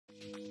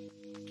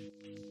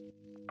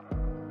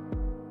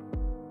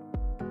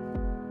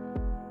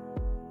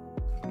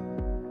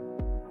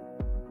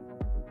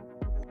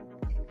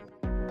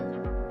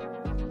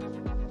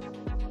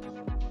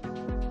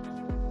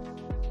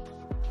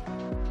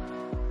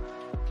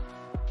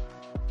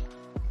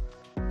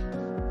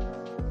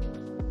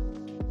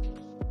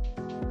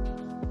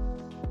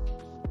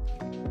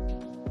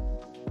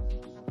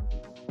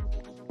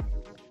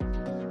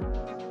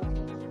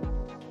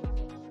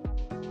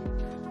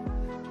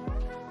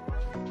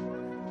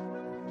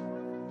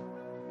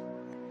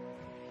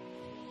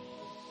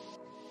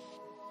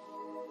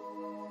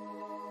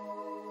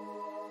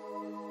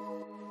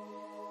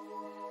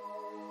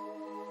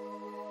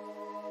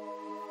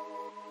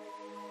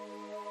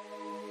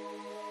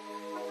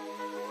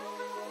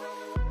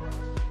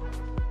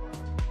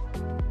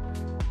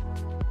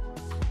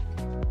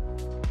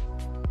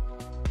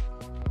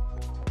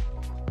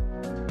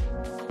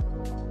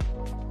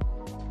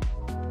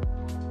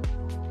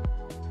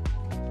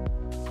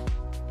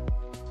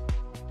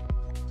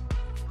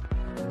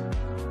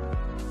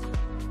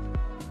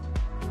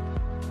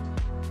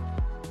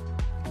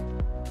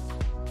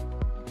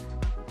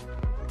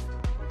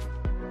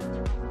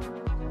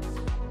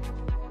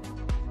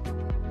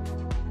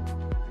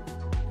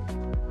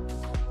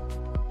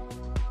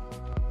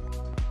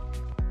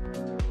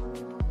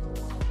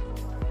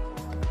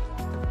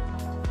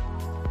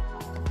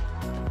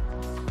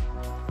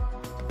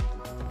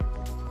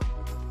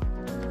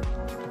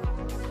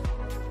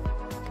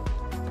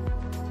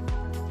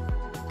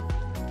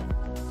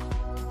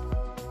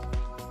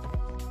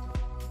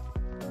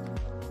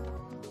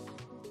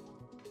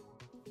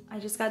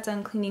just got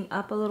done cleaning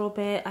up a little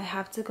bit. I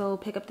have to go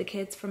pick up the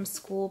kids from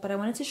school, but I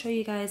wanted to show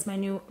you guys my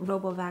new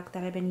RoboVac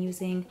that I've been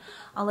using.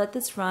 I'll let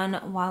this run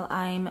while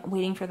I'm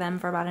waiting for them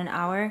for about an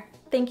hour.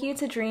 Thank you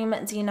to Dream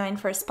D9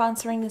 for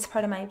sponsoring this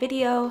part of my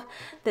video.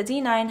 The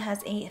D9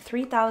 has a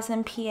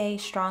 3000 PA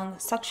strong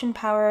suction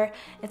power.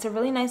 It's a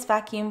really nice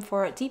vacuum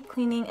for deep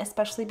cleaning,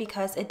 especially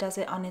because it does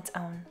it on its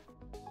own.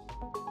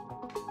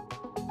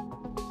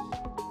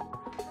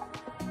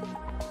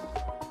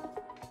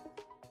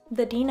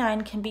 The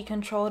D9 can be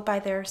controlled by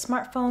their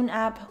smartphone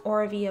app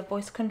or via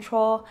voice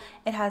control.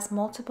 It has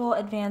multiple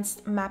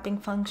advanced mapping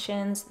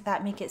functions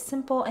that make it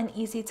simple and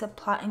easy to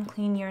plot and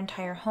clean your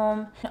entire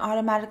home. It can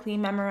automatically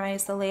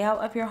memorize the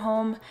layout of your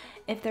home.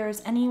 If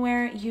there's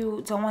anywhere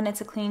you don't want it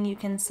to clean, you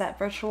can set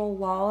virtual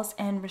walls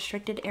and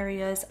restricted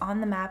areas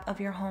on the map of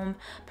your home,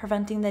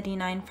 preventing the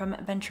D9 from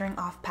venturing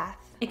off path.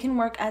 It can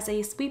work as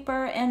a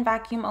sweeper and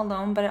vacuum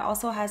alone, but it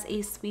also has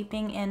a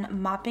sweeping and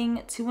mopping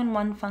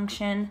 2-in-1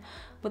 function.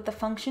 With the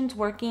functions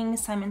working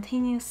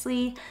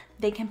simultaneously,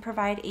 they can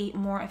provide a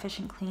more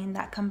efficient clean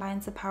that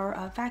combines the power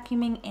of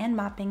vacuuming and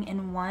mopping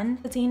in one.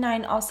 The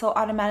D9 also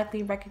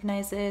automatically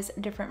recognizes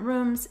different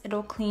rooms.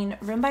 It'll clean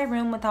room by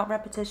room without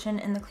repetition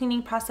in the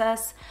cleaning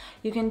process.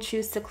 You can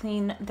choose to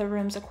clean the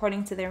rooms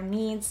according to their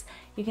needs.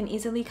 You can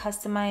easily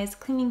customize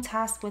cleaning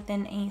tasks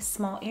within a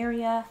small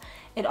area.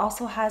 It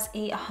also has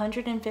a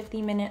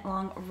 150-minute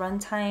long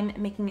runtime,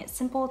 making it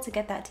simple to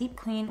get that deep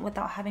clean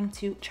without having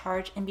to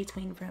charge in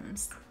between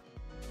rooms.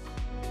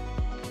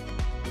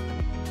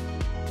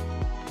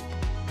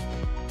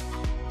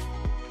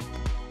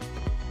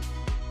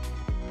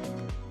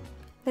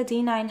 The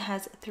D9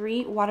 has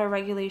 3 water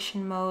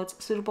regulation modes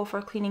suitable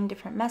for cleaning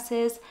different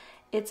messes.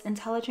 Its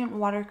intelligent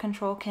water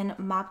control can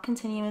mop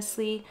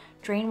continuously,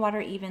 drain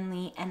water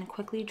evenly, and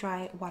quickly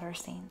dry water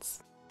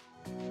stains.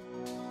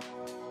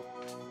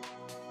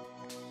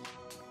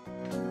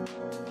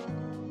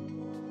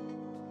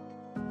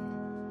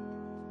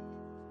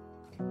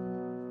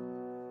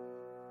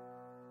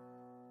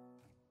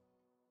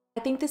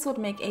 I think this would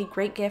make a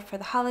great gift for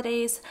the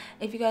holidays.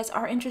 If you guys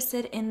are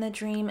interested in the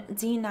Dream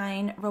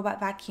D9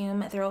 robot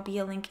vacuum, there will be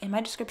a link in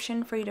my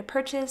description for you to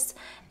purchase.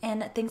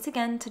 And thanks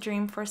again to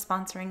Dream for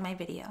sponsoring my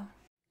video.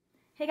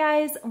 Hey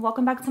guys,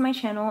 welcome back to my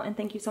channel and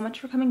thank you so much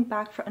for coming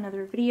back for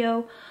another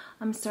video.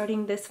 I'm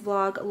starting this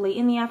vlog late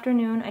in the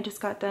afternoon. I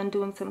just got done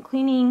doing some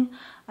cleaning.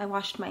 I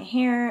washed my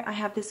hair. I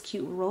have this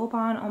cute robe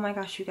on. Oh my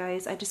gosh, you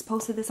guys, I just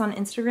posted this on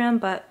Instagram,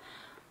 but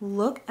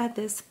look at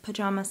this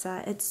pajama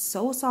set. It's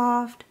so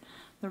soft.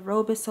 The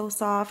robe is so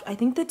soft. I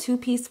think the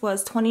 2-piece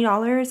was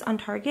 $20 on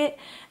Target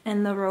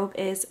and the robe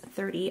is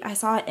 $30. I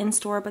saw it in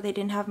store, but they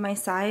didn't have my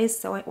size,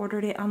 so I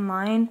ordered it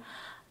online.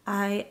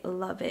 I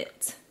love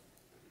it.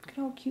 Look at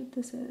how cute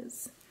this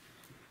is.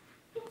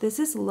 This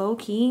is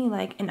low-key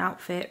like an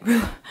outfit.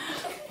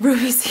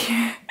 Ruby's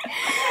here.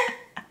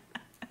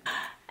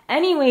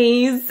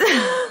 Anyways.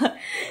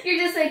 You're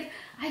just like,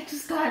 I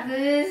just got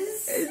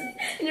this.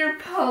 And you're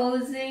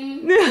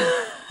posing.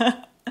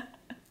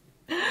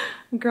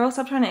 Girl,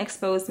 stop trying to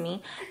expose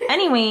me.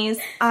 Anyways,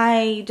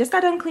 I just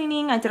got done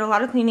cleaning. I did a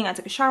lot of cleaning. I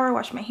took a shower,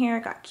 washed my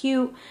hair, got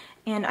cute.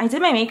 And I did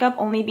my makeup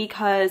only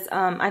because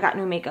I got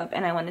new makeup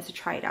and I wanted to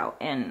try it out.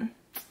 And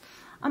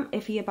I'm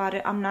iffy about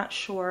it. I'm not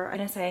sure. I'm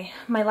gonna say,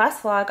 my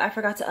last vlog, I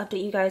forgot to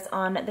update you guys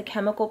on the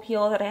chemical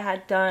peel that I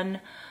had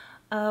done.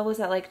 Was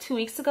that like 2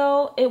 weeks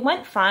ago? It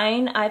went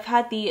fine. I've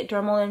had the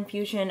dermal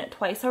infusion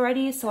twice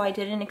already, so I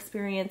didn't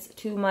experience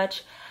too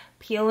much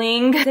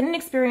peeling. Didn't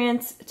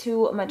experience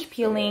too much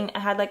peeling. I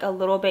had like a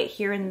little bit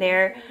here and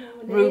there.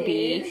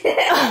 Ruby.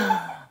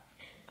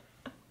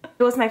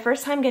 It was my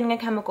first time getting a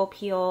chemical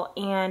peel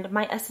and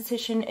my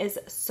esthetician is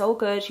so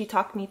good. She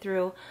talked me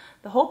through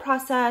the whole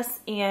process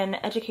and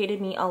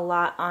educated me a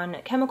lot on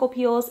chemical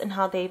peels and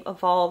how they've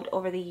evolved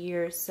over the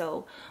years.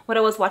 So what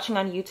I was watching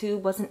on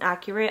YouTube wasn't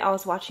accurate. I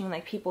was watching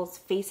like people's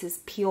faces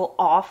peel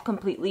off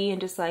completely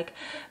and just like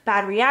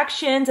bad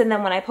reactions. And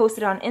then when I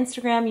posted on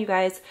Instagram, you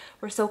guys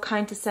were so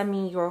kind to send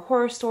me your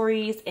horror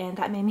stories and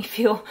that made me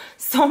feel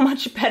so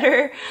much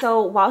better.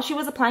 So while she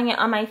was applying it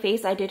on my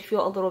face, I did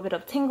feel a little bit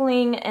of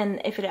tingling,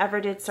 and if it ever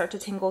did start to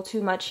tingle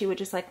too much, she would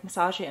just like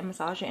massage it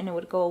and it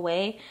would go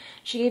away.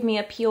 She gave me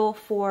a peel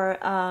for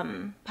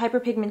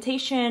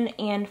hyperpigmentation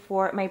and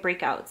for my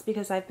breakouts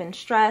because I've been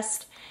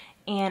stressed,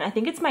 and I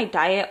think it's my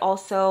diet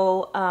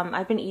also.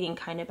 I've been eating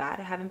kind of bad.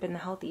 I haven't been the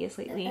healthiest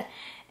lately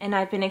and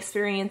I've been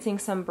experiencing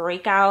some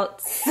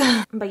breakouts.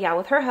 But yeah,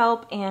 with her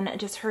help and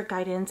just her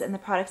guidance and the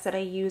products that I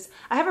use,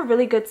 I have a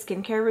really good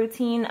skincare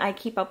routine. I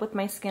keep up with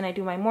my skin. I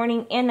do my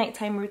morning and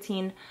nighttime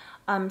routine,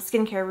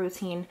 skincare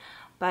routine.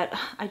 But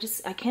I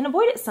can't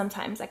avoid it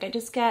sometimes. Like I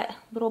just get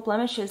little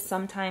blemishes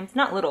sometimes.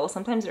 Not little,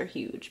 sometimes they're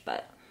huge,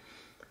 but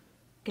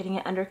getting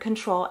it under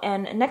control.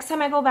 And next time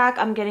I go back,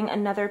 I'm getting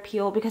another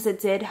peel because it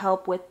did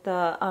help with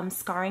the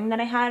scarring that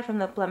I had from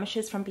the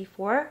blemishes from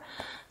before.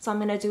 So I'm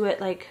gonna do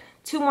it like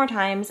 2 more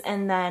times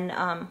and then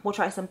we'll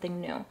try something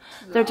new.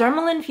 The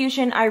dermal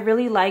infusion I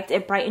really liked.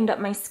 It brightened up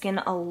my skin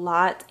a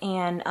lot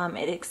and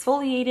it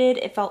exfoliated.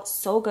 It felt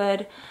so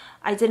good.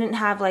 I didn't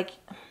have like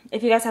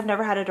If you guys have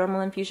never had a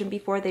dermal infusion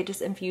before, they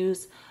just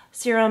infuse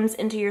serums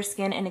into your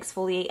skin and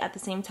exfoliate at the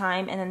same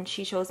time. And then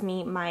she shows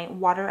me my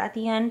water at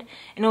the end,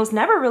 and it was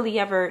never really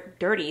ever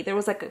dirty. There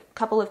was like a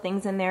couple of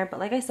things in there, but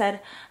like I said,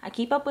 I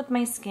keep up with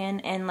my skin,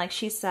 and like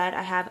she said,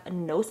 I have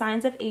no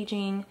signs of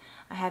aging.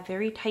 I have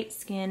very tight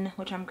skin,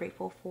 which I'm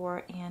grateful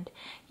for. And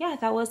yeah,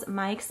 that was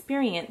my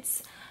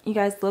experience. You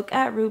guys, look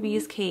at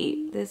Ruby's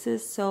cape. This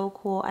is so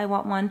cool. I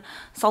want one.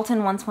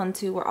 Sultan wants one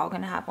too. We're all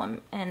gonna have one,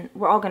 and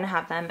we're all gonna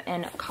have them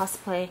in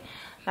cosplay.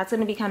 That's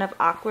gonna be kind of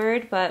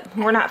awkward, but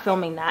we're not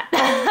filming that.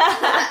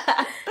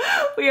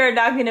 We are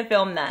not gonna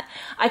film that.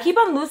 I keep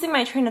on losing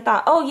my train of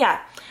thought. Oh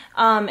yeah.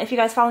 If you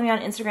guys follow me on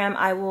Instagram,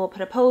 I will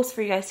put a post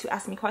for you guys to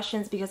ask me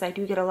questions, because I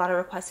do get a lot of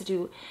requests to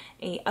do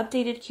a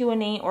updated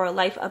Q&A or a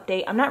life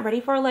update. I'm not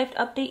ready for a life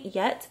update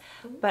yet,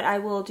 but I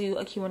will do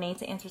a Q&A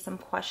to answer some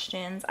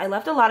questions. I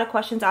left a lot of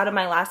questions out of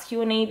my last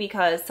Q&A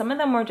because some of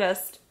them were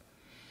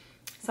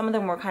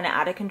kind of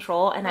out of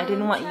control, and I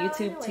didn't want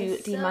YouTube to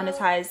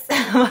demonetize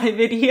my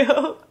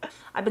video.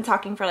 I've been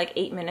talking for like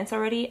 8 minutes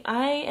already.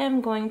 I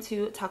am going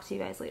to talk to you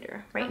guys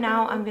later. Right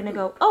now, I'm gonna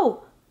go,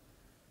 oh!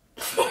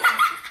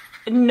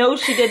 No,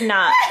 she did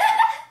not.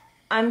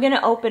 I'm gonna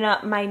open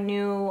up my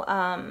new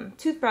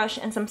toothbrush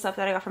and some stuff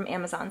that I got from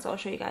Amazon, so I'll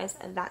show you guys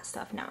that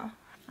stuff now.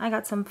 I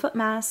got some foot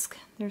mask.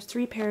 There's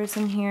 3 pairs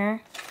in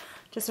here.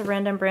 Just a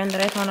random brand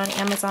that I found on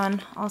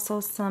Amazon. Also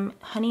some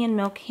honey and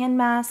milk hand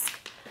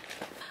mask.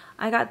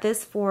 I got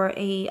this for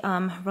a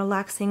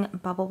relaxing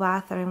bubble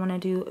bath that I want to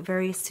do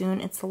very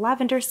soon. It's the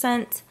lavender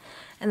scent.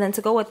 And then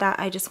to go with that,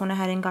 I just went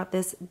ahead and got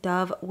this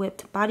Dove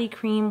whipped body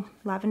cream,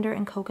 lavender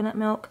and coconut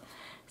milk.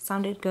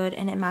 Sounded good,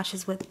 and it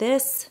matches with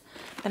this.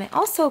 Then I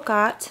also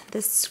got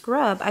this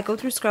scrub. I go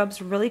through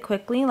scrubs really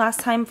quickly. Last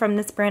time from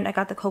this brand, I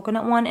got the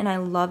coconut one, and I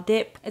loved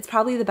it. It's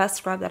probably the best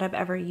scrub that I've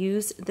ever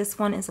used. This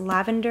one is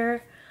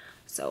lavender.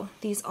 So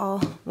these all,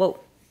 whoa.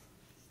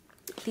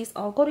 These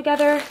all go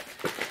together.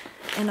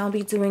 And I'll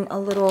be doing a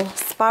little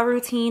spa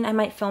routine. I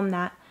might film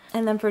that.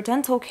 And then for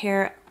dental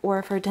care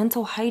or for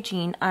dental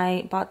hygiene,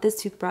 I bought this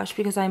toothbrush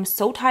because I'm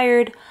so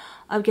tired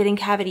of getting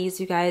cavities,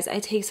 you guys. I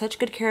take such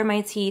good care of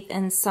my teeth,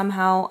 and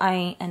somehow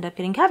I end up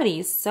getting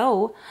cavities.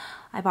 So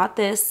I bought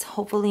this.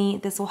 Hopefully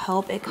this will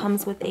help. It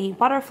comes with a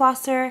water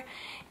flosser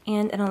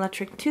and an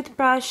electric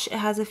toothbrush. It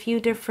has a few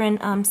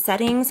different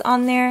settings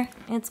on there.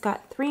 It's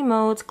got 3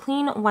 modes: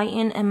 clean,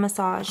 whiten, and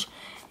massage.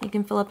 You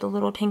can fill up the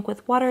little tank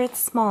with water. It's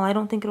small. I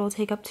don't think it'll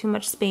take up too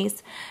much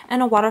space.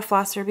 And a water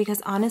flosser,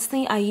 because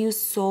honestly, I use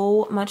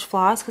so much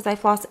floss because I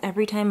floss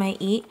every time I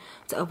eat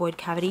to avoid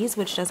cavities,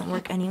 which doesn't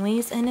work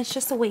anyways, and it's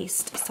just a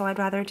waste. So I'd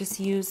rather just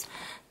use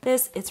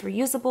this. It's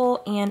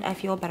reusable, and I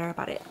feel better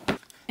about it.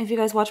 If you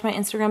guys watch my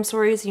Instagram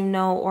stories, you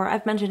know, or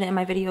I've mentioned it in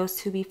my videos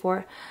too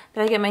before,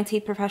 that I get my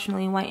teeth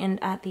professionally whitened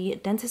at the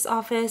dentist's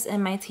office,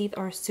 and my teeth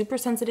are super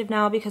sensitive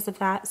now because of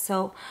that.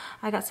 So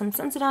I got some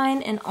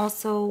Sensodyne, and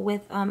also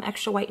with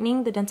extra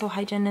whitening, the dental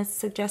hygienist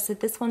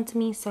suggested this one to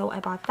me, so I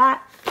bought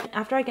that.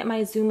 After I get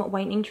my Zoom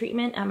whitening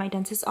treatment at my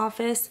dentist's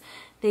office,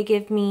 they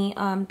give me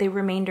the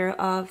remainder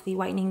of the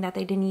whitening that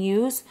they didn't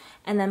use,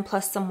 and then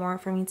plus some more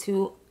for me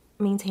to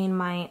maintain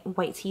my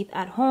white teeth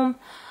at home.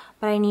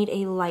 But I need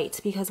a light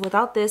because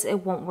without this,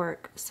 it won't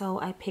work. So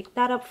I picked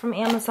that up from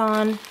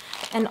Amazon,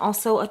 and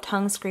also a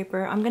tongue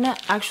scraper. I'm gonna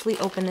actually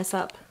open this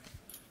up.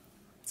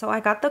 So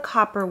I got the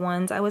copper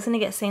ones. I was gonna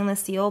get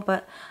stainless steel,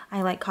 but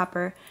I like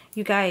copper.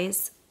 You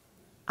guys,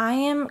 I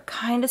am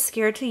kind of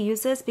scared to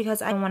use this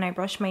because when I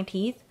brush my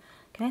teeth,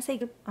 can I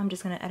say, I'm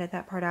just gonna edit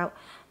that part out.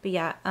 But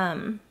yeah,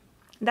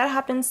 that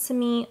happens to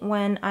me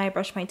when I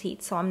brush my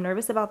teeth, so I'm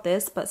nervous about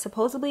this, but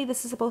supposedly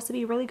this is supposed to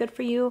be really good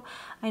for you.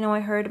 I know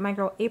I heard my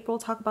girl April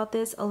talk about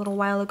this a little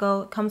while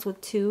ago. It comes with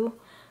 2,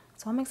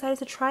 so I'm excited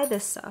to try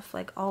this stuff,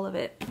 like all of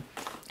it.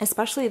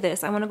 Especially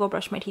this. I want to go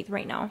brush my teeth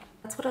right now.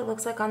 That's what it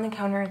looks like on the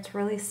counter. It's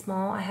really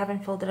small. I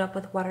haven't filled it up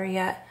with water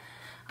yet.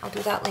 I'll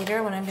do that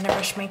later when I'm gonna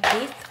brush my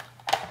teeth.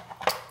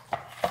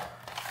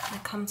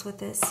 It comes with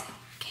this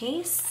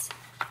case,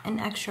 an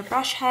extra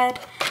brush head,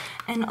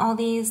 and all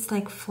these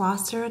like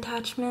flosser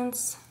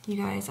attachments. You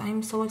guys,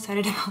 I'm so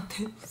excited about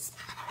this.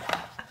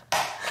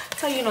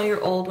 That's how you know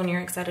you're old, when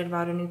you're excited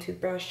about a new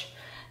toothbrush.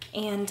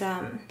 And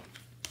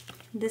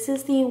this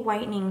is the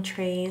whitening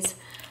trays.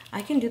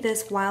 I can do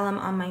this while I'm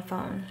on my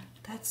phone.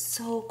 That's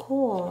so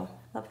cool.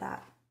 Love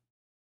that.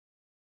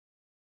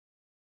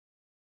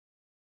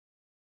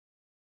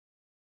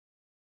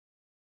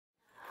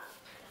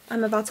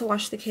 I'm about to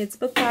wash the kids'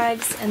 book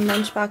bags and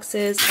lunch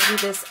boxes. I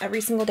do this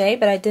every single day,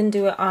 but I didn't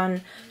do it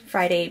on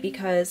Friday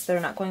because they're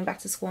not going back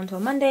to school until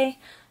Monday.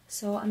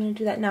 So I'm gonna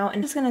do that now, and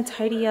I'm just gonna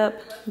tidy up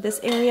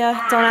this area.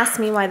 Don't ask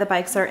me why the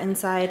bikes are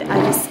inside.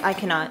 I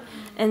cannot.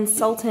 And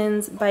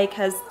Sultan's bike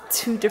has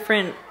 2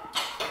 different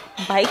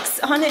bikes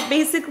on it,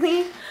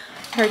 basically.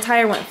 Her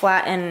tire went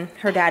flat, and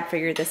her dad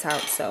figured this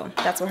out, so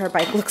that's what her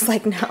bike looks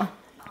like now.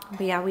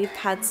 But yeah, we've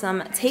had some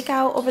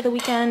takeout over the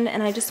weekend,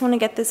 and I just want to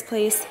get this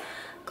place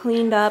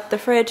cleaned up. The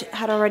fridge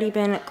had already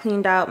been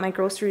cleaned out. My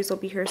groceries will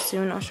be here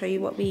soon. I'll show you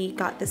what we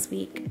got this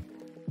week.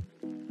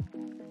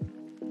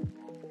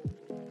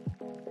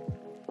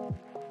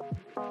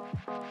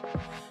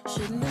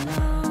 Shouldn't have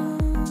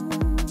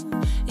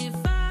known if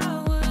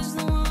I was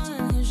the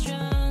one who's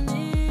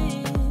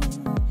drowning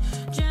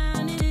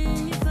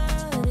in your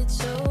flood.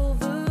 It's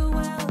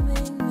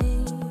overwhelming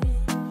me,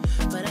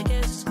 but I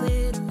guess it's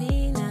clear to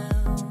me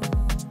now.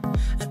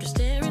 After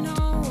staring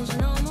holes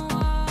in all my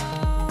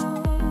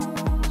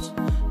walls,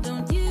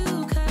 don't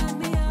you cut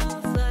me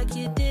off like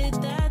you did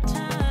that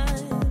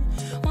time.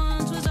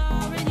 Once was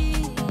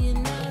already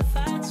enough,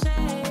 I'd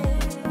say.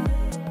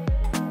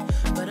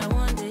 But I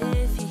wonder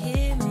if you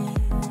hear me.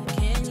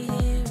 Can you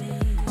hear me?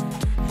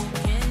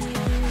 Can you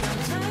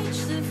touch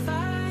the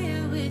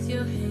fire with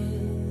your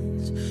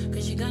hands?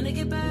 'Cause you're gonna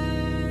get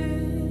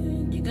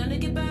burned. You're gonna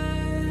get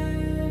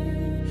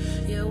burned.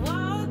 You're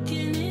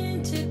walking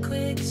into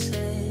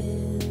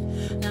quicksand.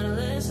 Not a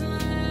lesson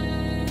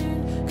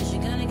learned. 'Cause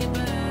you're gonna get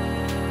burned.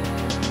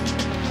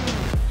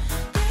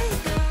 There you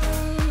go,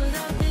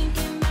 without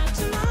thinking about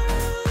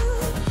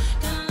tomorrow.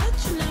 Gonna let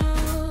you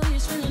know you're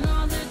spending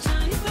all the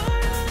time you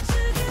borrowed to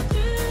get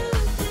through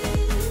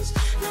this.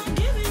 Not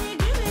giving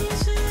you a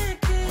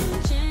second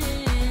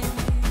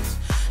chance.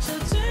 So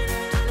turn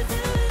around if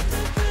you hit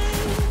the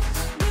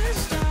brakes. You're a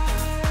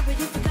star, but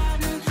you've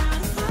forgotten how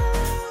to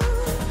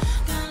follow.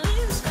 Gonna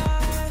leave a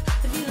scar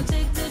if you don't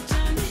take the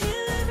time to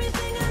heal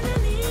everything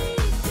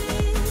underneath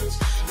this.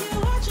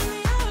 You're watching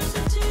the hours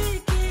are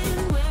ticking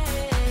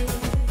away.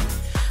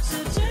 So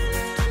turn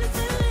around if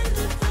you hit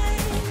the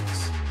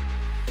brakes.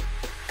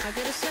 I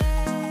gotta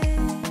say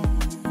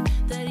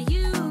that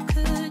you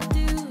could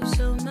do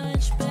so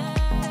much better.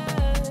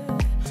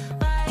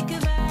 Like a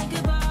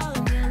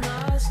vagabond, you're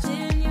lost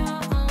in your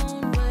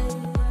own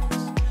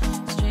ways,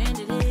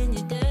 stranded in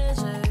your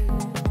desert.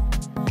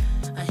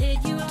 I hit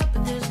you up,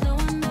 but there's no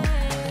one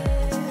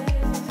there.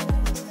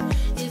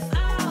 If I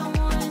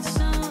wanted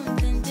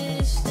something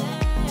distant,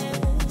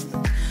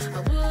 I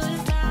would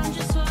have found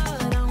just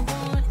what I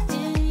want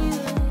in you.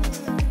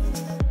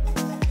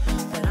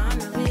 But I'm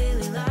not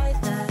really like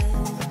that.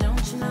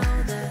 Don't you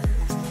know that?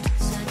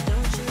 Said,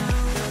 don't you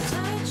know that?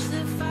 Touch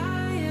the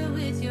fire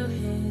with your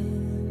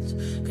hands.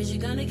 'Cause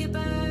you're gonna get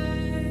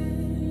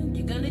burned.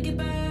 You're gonna get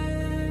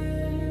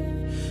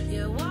burned.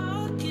 You're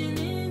walking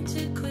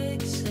into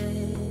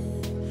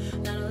quicksand.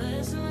 Not a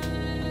lesson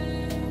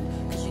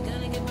learned. 'Cause you're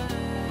gonna get burned.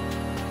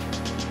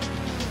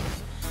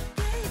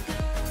 There you go,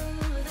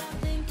 without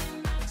thinking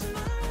about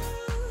tomorrow.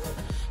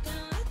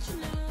 Gonna let you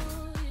know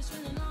you're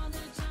spending all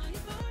the time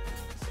you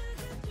borrowed to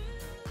get through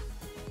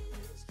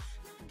this.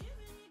 Not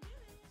giving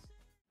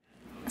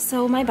you.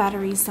 So my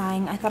battery's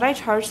dying. I thought I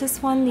charged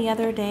this one the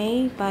other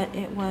day, but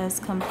it was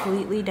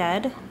completely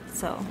dead.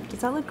 So does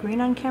that look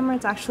green on camera?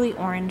 It's actually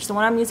orange. The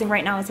one I'm using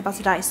right now is about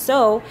to die.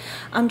 So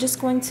I'm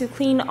just going to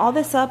clean all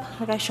this up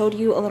like I showed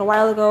you a little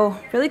while ago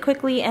really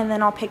quickly, and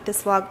then I'll pick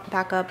this vlog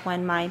back up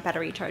when my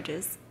battery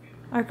charges.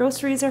 Our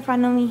groceries are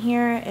finally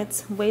here.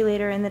 It's way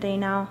later in the day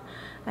now.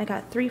 I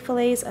got 3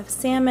 fillets of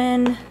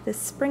salmon, this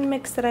spring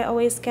mix that I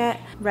always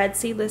get, red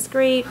seedless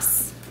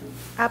grapes,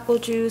 apple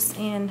juice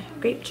and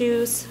grape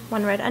juice,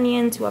 1 red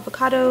onion, 2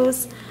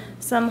 avocados,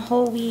 some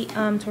whole wheat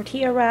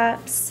tortilla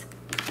wraps,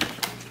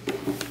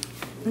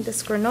 and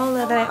this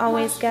granola that I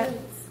always get.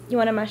 You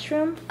want a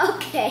mushroom?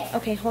 Okay.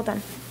 Okay, hold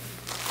on.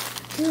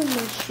 2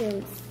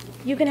 mushrooms.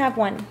 You can have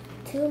 1.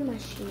 2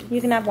 mushrooms.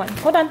 You can have 1.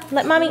 Hold on.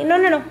 Let mommy.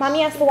 No.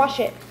 Mommy has to wash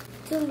it.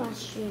 2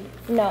 mushrooms.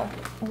 No.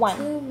 1.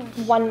 2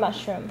 mushrooms. 1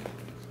 mushroom.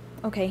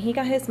 Okay, he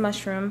got his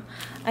mushroom.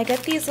 I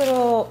get these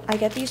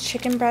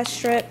chicken breast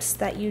strips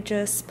that you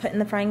just put in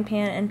the frying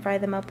pan and fry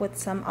them up with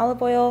some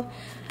olive oil.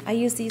 I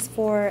use these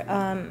for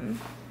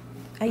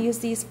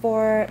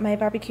my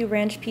barbecue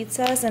ranch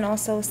pizzas and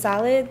also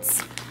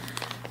salads.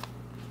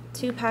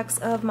 2 packs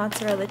of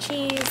mozzarella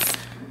cheese,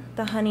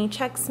 the honey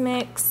Chex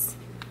mix.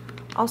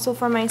 Also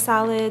for my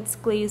salads,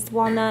 glazed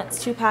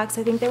walnuts, 2 packs.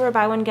 I think they were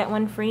buy one get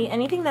one free.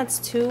 Anything that's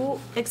 2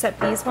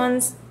 except these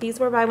ones. These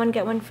were buy one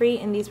get one free,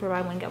 and these were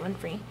buy one get one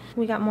free.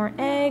 We got more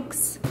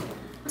eggs,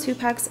 2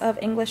 packs of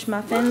English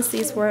muffins.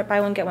 These were buy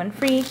one get one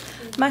free.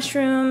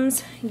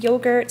 Mushrooms,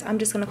 yogurt. I'm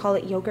just gonna call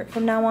it yogurt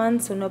from now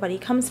on so nobody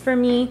comes for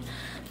me.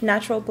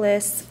 Natural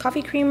Bliss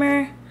coffee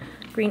creamer,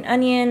 green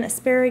onion,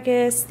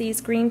 asparagus,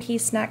 these green pea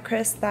snack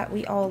crisps that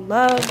we all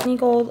love,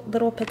 Gold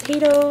little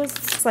potatoes,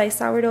 sliced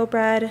sourdough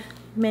bread,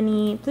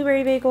 mini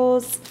blueberry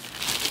bagels,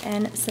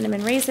 and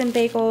cinnamon raisin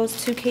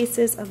bagels, 2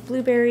 cases of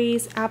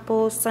blueberries,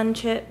 apples, sun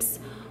chips,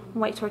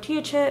 white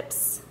tortilla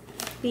chips,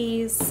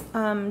 these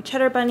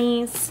cheddar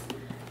bunnies,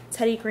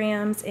 Teddy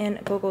Grahams,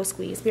 and Go-Go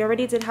Squeeze. We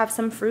already did have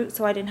some fruit,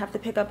 so I didn't have to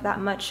pick up that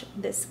much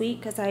this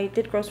week because I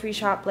did grocery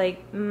shop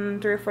like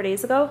 3 or 4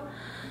 days ago.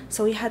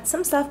 So we had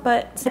some stuff,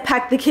 but I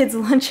packed the kids'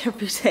 lunch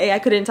every day. I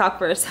couldn't talk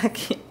for a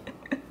second.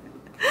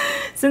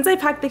 Since I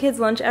packed the kids'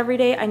 lunch every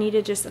day, I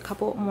needed just a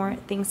couple more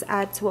things to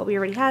add to what we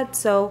already had.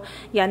 So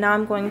yeah, now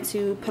I'm going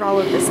to put all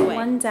of this away.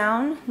 1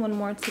 down, 1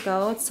 more to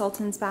go. It's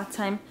Sultan's bath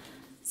time.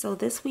 So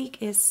this week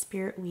is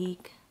Spirit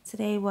Week.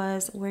 Today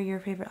was wear your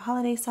favorite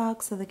holiday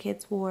socks. So the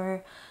kids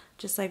wore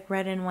just like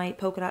red and white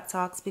polka dot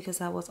socks because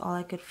that was all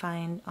I could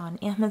find on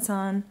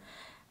Amazon.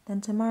 Then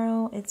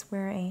tomorrow it's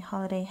wear a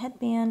holiday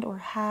headband or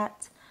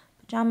hat,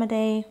 pajama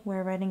day,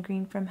 wear red and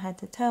green from head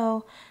to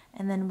toe,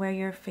 and then wear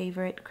your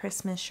favorite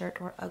Christmas shirt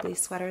or ugly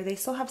sweater. They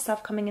still have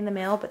stuff coming in the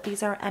mail, but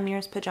these are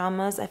Emir's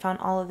pajamas. I found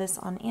all of this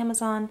on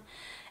Amazon.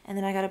 And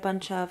then I got a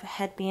bunch of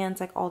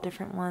headbands, like all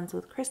different ones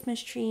with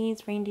Christmas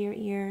trees, reindeer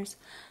ears,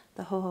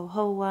 the ho ho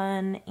ho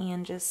one,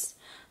 and just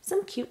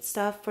some cute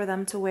stuff for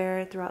them to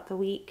wear throughout the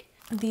week.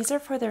 These are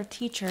for their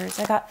teachers.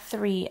 I got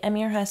 3.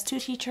 Emir has 2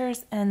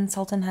 teachers and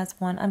Sultan has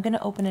 1. I'm going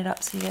to open it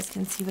up so you guys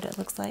can see what it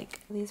looks like.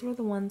 These were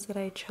the ones that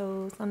I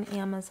chose on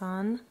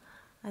Amazon.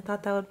 I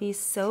thought that would be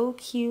so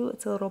cute.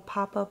 It's a little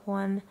pop-up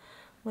one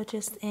with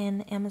just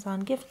an Amazon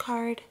gift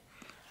card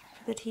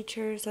for the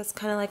teachers. That's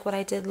kind of like what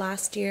I did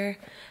last year.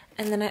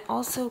 And then I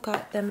also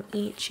got them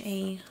each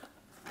a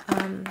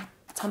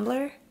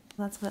tumbler.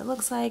 That's what it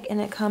looks like, and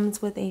it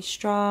comes with a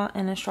straw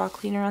and a straw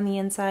cleaner on the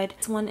inside.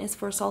 This one is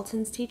for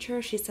Sultan's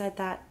teacher. She said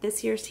that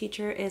this year's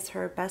teacher is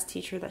her best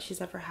teacher that she's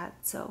ever had,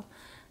 so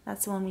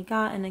that's the one we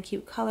got in a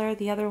cute color.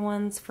 The other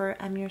ones for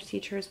Emir's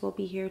teachers will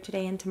be here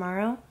today and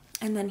tomorrow.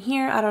 And then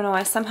here, I don't know,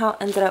 I somehow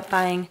ended up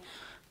buying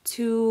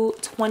 2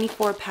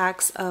 24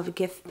 packs of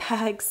gift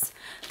bags.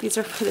 These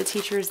are for the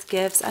teachers'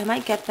 gifts. I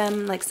might get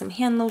them like some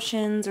hand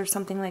lotions or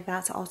something like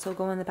that to also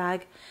go in the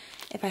bag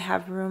if I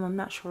have room. I'm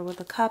not sure, with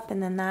a cup,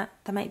 and then that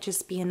might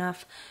just be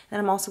enough. Then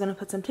I'm also going to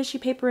put some tissue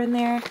paper in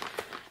there,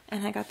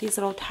 and I got these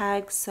little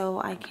tags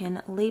so I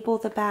can label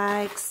the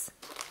bags.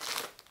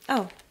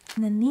 Oh,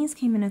 and then these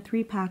came in a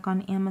 3-pack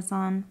on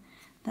Amazon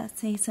that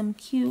say some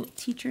cute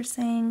teacher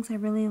sayings. I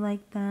really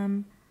like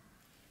them.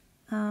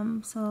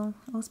 So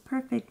it was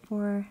perfect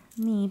for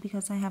me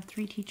because I have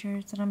 3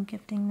 teachers that I'm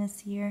gifting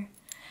this year.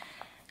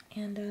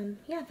 And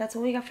yeah, that's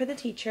what we got for the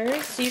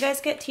teachers. Do you guys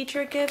get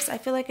teacher gifts? I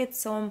feel like it's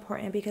so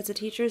important because the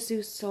teachers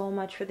do so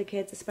much for the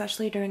kids,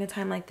 especially during a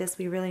time like this.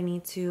 We really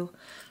need to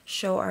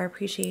show our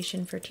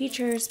appreciation for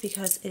teachers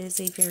because it is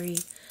a very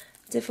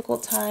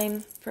difficult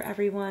time for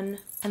everyone.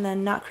 And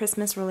then, not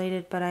Christmas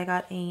related, but I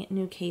got a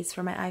new case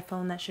for my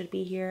iPhone that should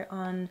be here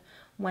on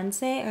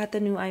Wednesday. I got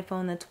the new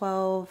iPhone, the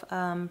 12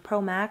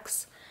 Pro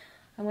Max.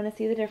 I want to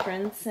see the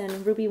difference,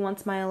 and Ruby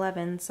wants my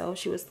 11, so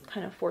she was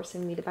kind of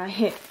forcing me to buy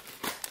it.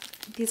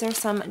 These are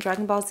some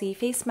Dragon Ball Z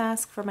face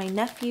masks for my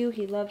nephew.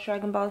 He loves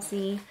Dragon Ball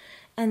Z.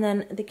 And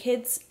then the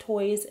kids'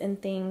 toys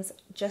and things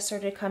just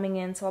started coming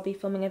in, so I'll be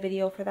filming a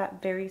video for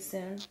that very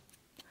soon.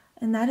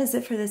 And that is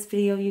it for this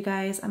video, you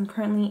guys. I'm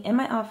currently in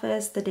my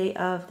office the day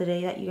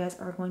that you guys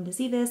are going to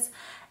see this,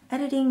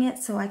 editing it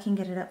so I can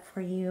get it up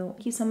for you.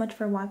 Thank you so much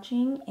for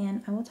watching,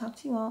 and I will talk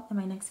to you all in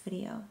my next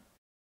video.